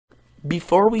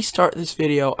Before we start this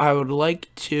video, I would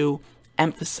like to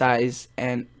emphasize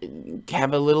and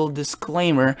have a little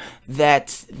disclaimer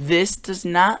that this does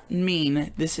not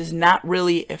mean, this is not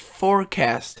really a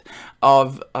forecast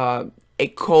of a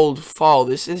cold fall.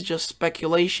 This is just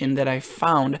speculation that I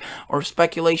found, or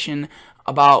speculation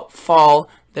about fall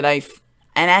that an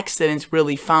accident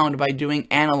really found by doing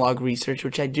analog research,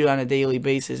 which I do on a daily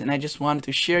basis, and I just wanted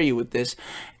to share you with this.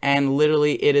 And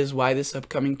literally, it is why this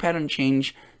upcoming pattern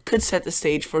change could set the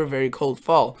stage for a very cold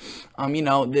fall.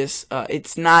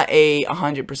 It's not a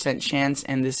 100% chance,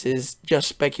 and this is just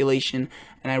speculation,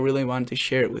 and I really wanted to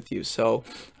share it with you. So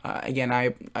again,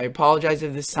 I apologize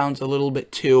if this sounds a little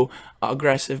bit too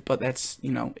aggressive, but that's,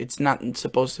 it's not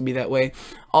supposed to be that way.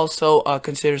 Also,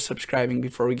 consider subscribing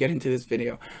before we get into this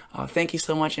video. Thank you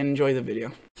so much, and enjoy the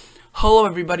video. Hello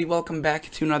everybody, welcome back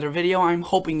to another video. I'm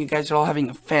hoping you guys are all having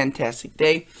a fantastic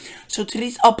day. So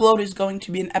today's upload is going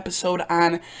to be an episode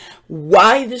on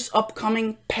why this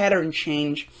upcoming pattern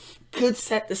change could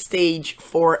set the stage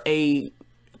for a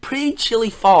pretty chilly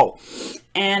fall.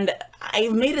 And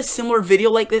I've made a similar video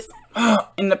like this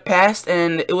in the past,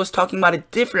 and it was talking about a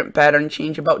different pattern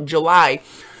change about July.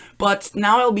 But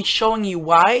now I'll be showing you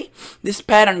why this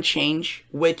pattern change,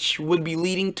 which would be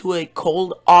leading to a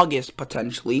cold August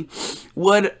potentially,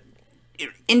 would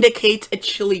indicate a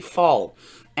chilly fall.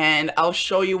 And I'll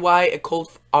show you why a cold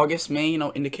August may,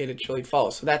 indicate a chilly fall.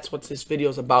 So that's what this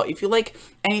video is about. If you like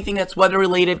anything that's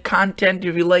weather-related content,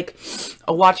 if you like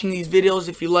watching these videos,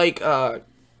 if you like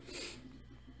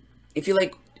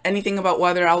anything about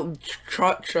weather, I'll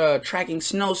tracking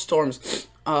snowstorms,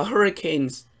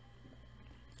 hurricanes,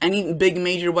 any big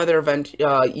major weather event,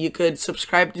 you could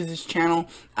subscribe to this channel.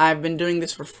 I've been doing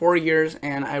this for 4 years,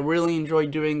 and I really enjoy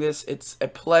doing this. It's a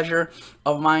pleasure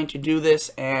of mine to do this,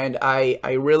 and I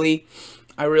really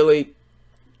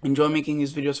enjoy making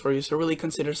these videos for you. So really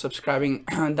consider subscribing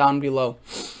down below.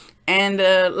 And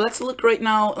let's look right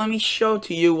now. Let me show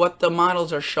to you what the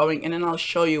models are showing, and then I'll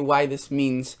show you why this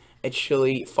means a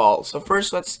chilly fall. So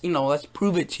first, let's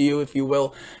prove it to you, if you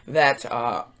will, that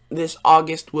this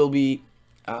August will be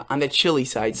on the chilly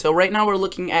side. So right now we're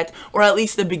looking at, or at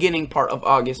least the beginning part of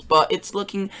August, but it's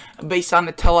looking based on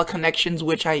the teleconnections,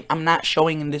 which I'm not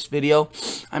showing in this video.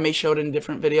 I may show it in a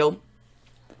different video.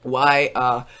 Why,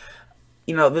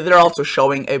 they're also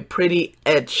showing a pretty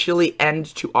chilly end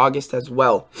to August as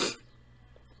well.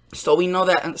 So we know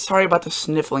that, and sorry about the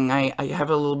sniffling, I have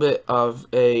a little bit of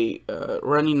a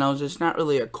runny nose. It's not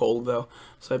really a cold though,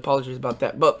 so I apologize about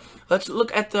that. But let's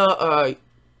look at the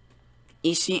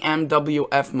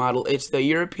ECMWF model. It's the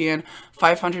European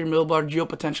 500 millibar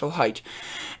geopotential height,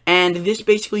 and this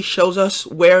basically shows us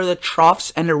where the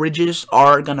troughs and the ridges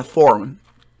are gonna form.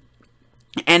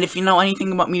 And if you know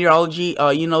anything about meteorology,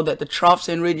 you know that the troughs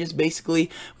and ridges,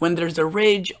 basically when there's a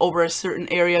ridge over a certain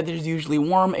area, there's usually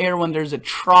warm air. When there's a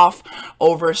trough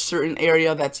over a certain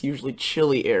area, that's usually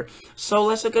chilly air. So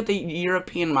let's look at the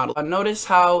European model. Notice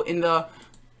how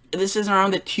this is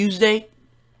around the Tuesday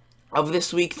of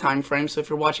this week time frame. So if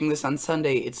you're watching this on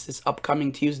Sunday, it's this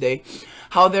upcoming Tuesday.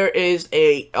 How there is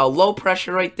a low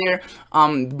pressure right there,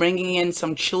 bringing in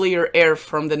some chillier air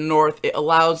from the north. It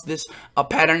allows this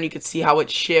pattern. You can see how it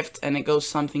shifts, and it goes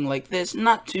something like this.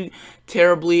 Not too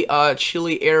terribly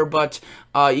chilly air, but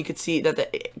you can see that the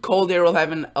cold air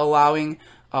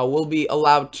will be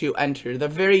allowed to enter. The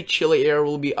very chilly air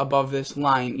will be above this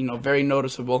line, very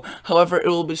noticeable. However, it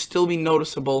will still be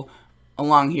noticeable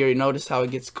along here. You notice how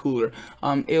it gets cooler.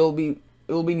 It will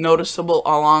be noticeable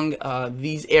along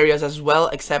these areas as well,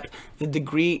 except the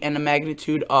degree and the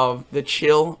magnitude of the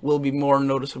chill will be more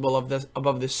noticeable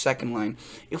above this second line.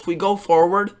 If we go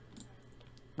forward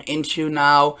into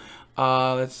now,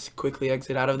 let's quickly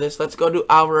exit out of this. Let's go to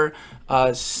hour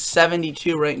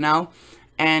 72 right now.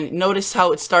 And notice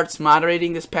how it starts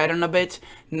moderating this pattern a bit.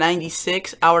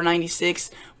 96, hour 96,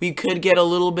 we could get a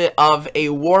little bit of a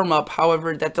warm-up.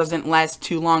 However, that doesn't last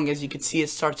too long. As you can see,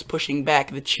 it starts pushing back.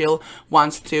 The chill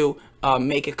wants to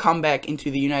make a comeback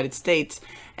into the United States.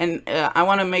 And I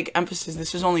want to make emphasis,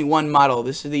 this is only one model.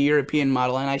 This is the European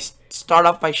model. And I start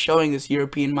off by showing this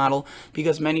European model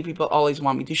because many people always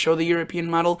want me to show the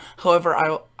European model. However,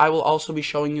 I will also be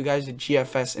showing you guys the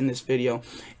GFS in this video.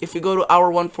 If we go to hour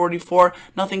 144,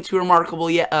 nothing too remarkable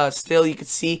yet. Still, you can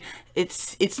see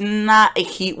it's not a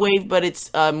heat wave, but it's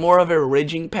more of a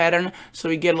ridging pattern, so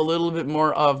we get a little bit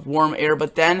more of warm air.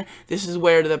 But then this is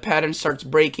where the pattern starts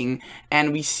breaking,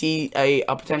 and we see a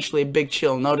potentially a big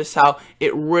chill. Notice how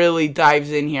it really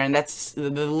dives in here, and that's the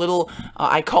little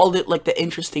I called it like the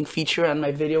interesting feature on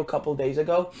my video a couple days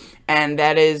ago, and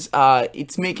that is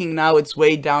it's making now its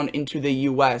way down into the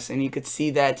US, and you could see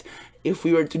that if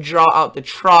we were to draw out the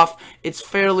trough, it's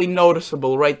fairly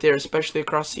noticeable right there, especially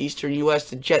across the eastern U.S.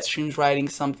 The jet stream's riding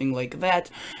something like that,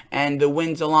 and the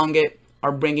winds along it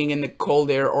are bringing in the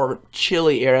cold air or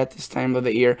chilly air at this time of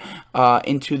the year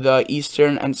into the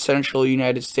eastern and central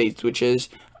United States, which is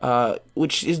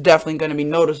definitely going to be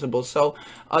noticeable. So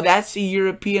that's the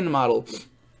European model.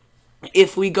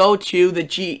 If we go to the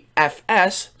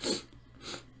GFS,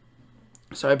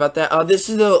 sorry about that. This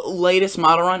is the latest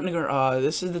model run.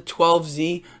 This is the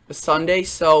 12Z, the Sunday.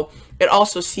 So it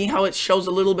also, see how it shows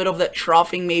a little bit of that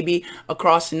troughing maybe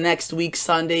across next week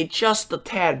Sunday, just a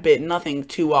tad bit, nothing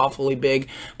too awfully big.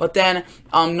 But then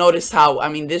notice how, I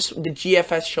mean, the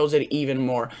GFS shows it even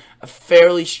more. A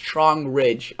fairly strong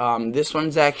ridge. This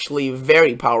one's actually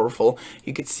very powerful.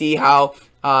 You could see how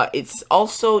it's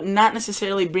also not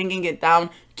necessarily bringing it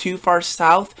down too far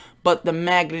south, but the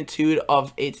magnitude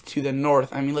of it to the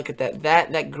north. I mean, look at that.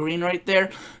 That green right there,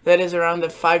 that is around the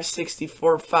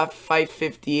 564,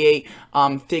 558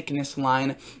 thickness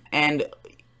line, and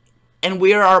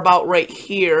we are about right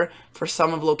here for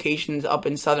some of locations up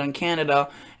in southern Canada,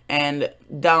 and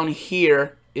down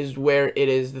here is where it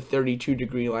is the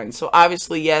 32-degree line. So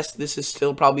obviously, yes, this is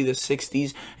still probably the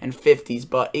 60s and 50s,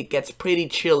 but it gets pretty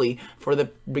chilly for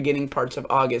the beginning parts of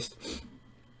August.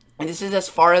 And this is as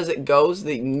far as it goes,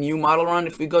 the new model run.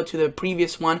 If we go to the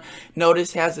previous one,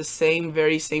 notice it has the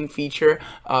very same feature,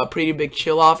 pretty big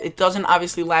chill off. It doesn't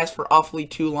obviously last for awfully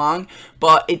too long,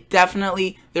 but it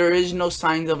definitely, there is no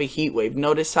signs of a heat wave.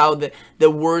 Notice how the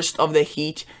worst of the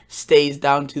heat stays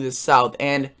down to the south,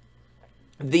 and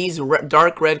these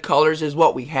dark red colors is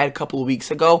what we had a couple of weeks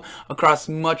ago across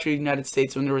much of the United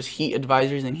States when there was heat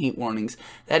advisories and heat warnings.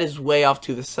 That is way off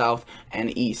to the south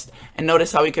and east. And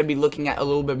notice how we could be looking at a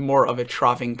little bit more of a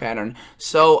troughing pattern.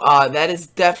 So that is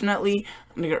definitely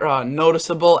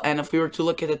noticeable. And if we were to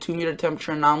look at the 2-meter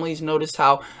temperature anomalies, notice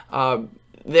how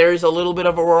there's a little bit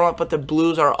of a roll up, but the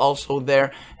blues are also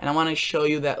there. And I want to show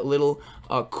you that little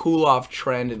cool off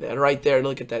trend right there.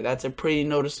 Look at that. That's a pretty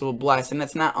noticeable blast, and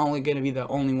that's not only going to be the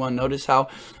only one. Notice how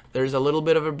there's a little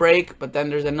bit of a break, but then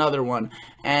there's another one.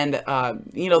 And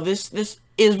you know, this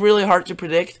is really hard to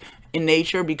predict in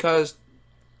nature, because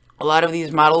a lot of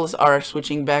these models are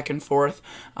switching back and forth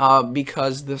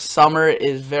because the summer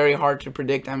is very hard to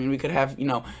predict. I mean, we could have, you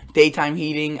know, daytime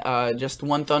heating, just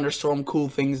one thunderstorm cool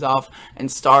things off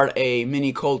and start a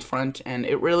mini cold front, and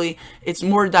it's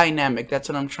more dynamic. That's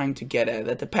what I'm trying to get at,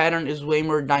 that the pattern is way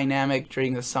more dynamic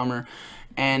during the summer.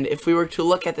 And if we were to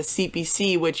look at the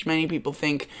CPC, which many people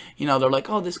think, you know, they're like,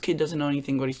 oh, this kid doesn't know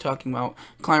anything what he's talking about.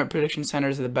 Climate Prediction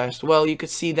Centers are the best. Well, you could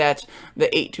see that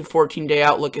the 8 to 14 day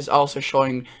outlook is also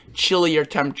showing chillier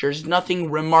temperatures. Nothing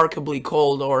remarkably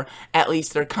cold, or at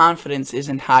least their confidence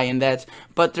isn't high in that.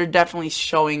 But they're definitely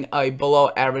showing a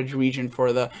below average region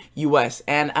for the U.S.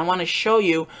 And I want to show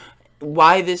you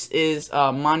why this is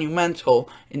monumental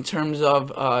in terms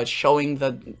of showing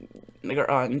the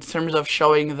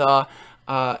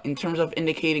in terms of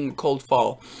indicating a cold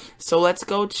fall. So let's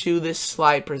go to this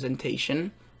slide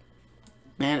presentation,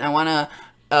 and I want to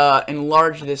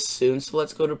enlarge this soon. So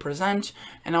let's go to present,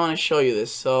 and I want to show you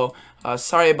this. So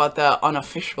sorry about that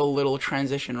unofficial little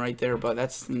transition right there, but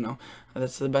that's, you know,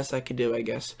 that's the best I could do, I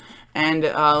guess. And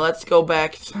let's go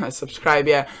back to subscribe,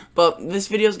 yeah. But this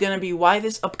video is going to be why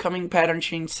this upcoming pattern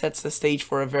change sets the stage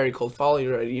for a very cold fall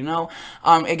already, you know.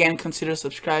 Again, consider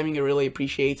subscribing. I really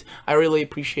appreciate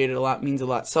it a lot. Means a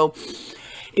lot. So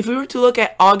if we were to look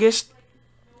at August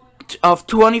of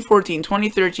 2014,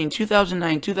 2013,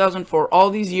 2009, 2004, all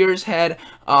these years had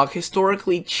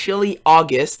historically chilly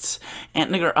Augusts,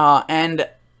 and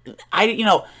you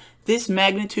know, this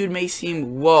magnitude may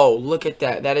seem, whoa, look at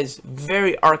that. That is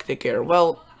very Arctic air.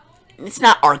 Well, it's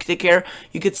not Arctic air.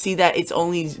 You could see that it's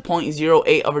only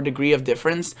 0.08 of a degree of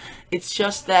difference. It's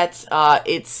just that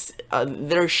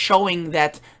they're showing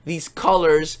that these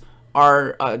colors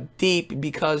are deep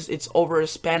because it's over a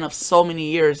span of so many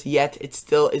years, yet it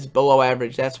still is below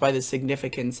average. That's why the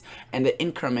significance and the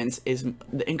increments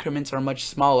are much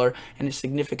smaller, and the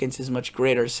significance is much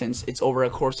greater, since it's over a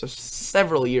course of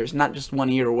several years, not just 1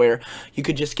 year, where you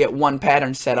could just get one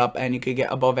pattern set up and you could get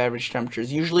above average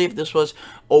temperatures. Usually if this was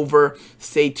over,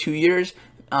 say, 2 years,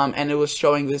 and it was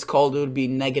showing this cold, it would be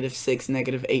 -6,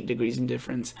 -8 degrees in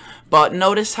difference. But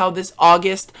notice how this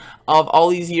August of all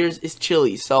these years is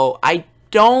chilly. So I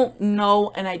don't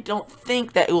know, and I don't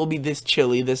think that it will be this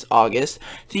chilly this August.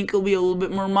 I think it'll be a little bit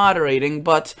more moderating,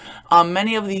 but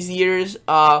many of these years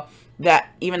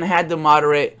that even had the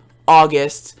moderate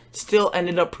Augusts still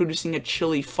ended up producing a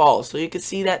chilly fall. So you can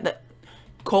see that the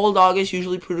cold August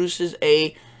usually produces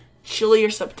a chillier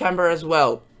September as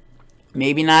well.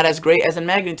 Maybe not as great as in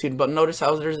magnitude, but notice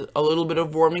how there's a little bit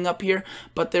of warming up here,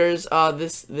 but there's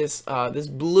this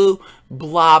blue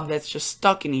blob that's just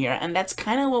stuck in here, and that's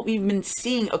kind of what we've been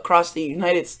seeing across the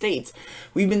United States.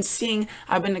 We've been seeing,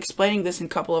 I've been explaining this in a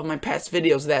couple of my past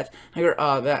videos, that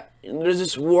there's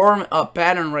this warm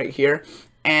pattern right here,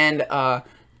 and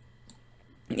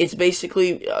it's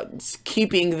basically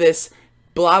keeping this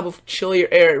blob of chillier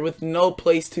air with no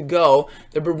place to go.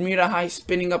 The Bermuda high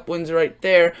spinning up winds right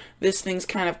there. This thing's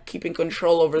kind of keeping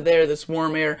control over there, this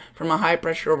warm air from a high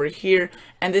pressure over here,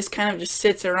 and this kind of just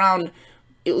sits around.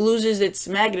 It loses its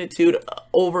magnitude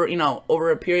over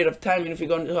a period of time, and if you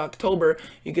go into October,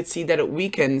 you could see that it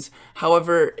weakens.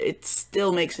 However, it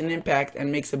still makes an impact and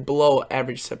makes it below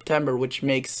average September, which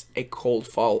makes a cold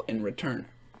fall in return.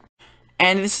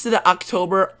 And this is the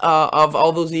October of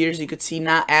all those years. You could see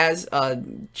not as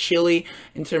chilly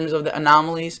in terms of the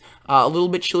anomalies. A little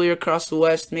bit chillier across the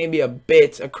west, maybe a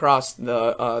bit across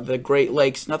the Great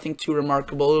Lakes. Nothing too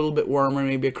remarkable. A little bit warmer,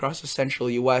 maybe across the central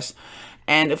U.S.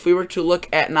 And if we were to look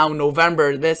at now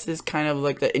November, this is kind of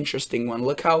like the interesting one.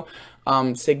 Look how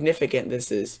significant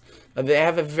this is. They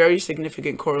have a very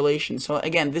significant correlation. So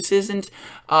again, this isn't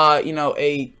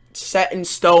a set in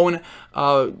stone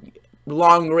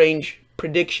long range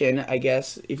prediction, I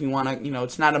guess, if you want to,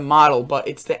 it's not a model, but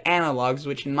it's the analogs,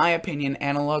 which in my opinion,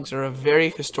 analogs are a very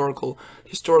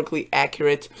historically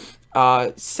accurate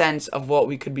sense of what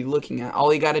we could be looking at.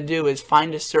 All you got to do is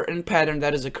find a certain pattern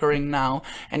that is occurring now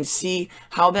and see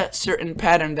how that certain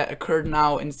pattern that occurred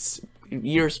now in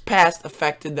years past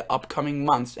affected the upcoming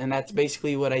months, and that's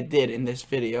basically what I did in this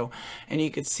video. And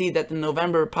you could see that the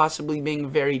November possibly being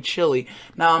very chilly.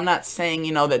 Now, I'm not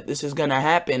saying that this is gonna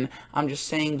happen. I'm just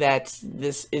saying that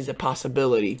this is a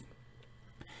possibility.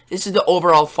 This is the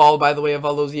overall fall, by the way, of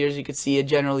all those years. You could see a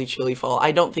generally chilly fall.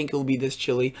 I don't think it will be this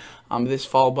chilly this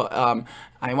fall, but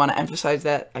I want to emphasize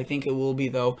that I think it will be,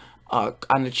 though,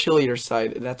 on the chillier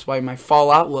side. That's why my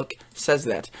fall outlook says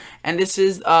that. And this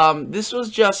was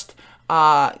just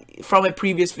from a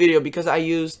previous video, because I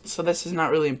used, so this is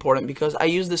not really important, because I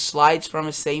used the slides from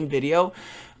the same video,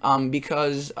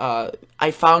 because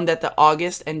I found that the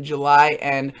August and July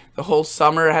and the whole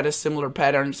summer had a similar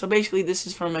pattern. So basically this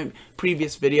is from a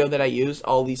previous video that I used,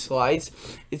 all these slides.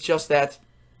 It's just that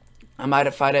I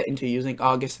modified it into using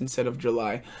August instead of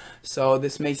July. So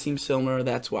this may seem similar,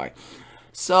 that's why.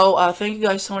 So thank you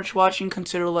guys so much for watching.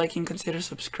 Consider liking, consider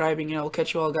subscribing, and I'll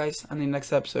catch you all guys on the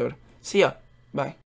next episode. See ya. Bye.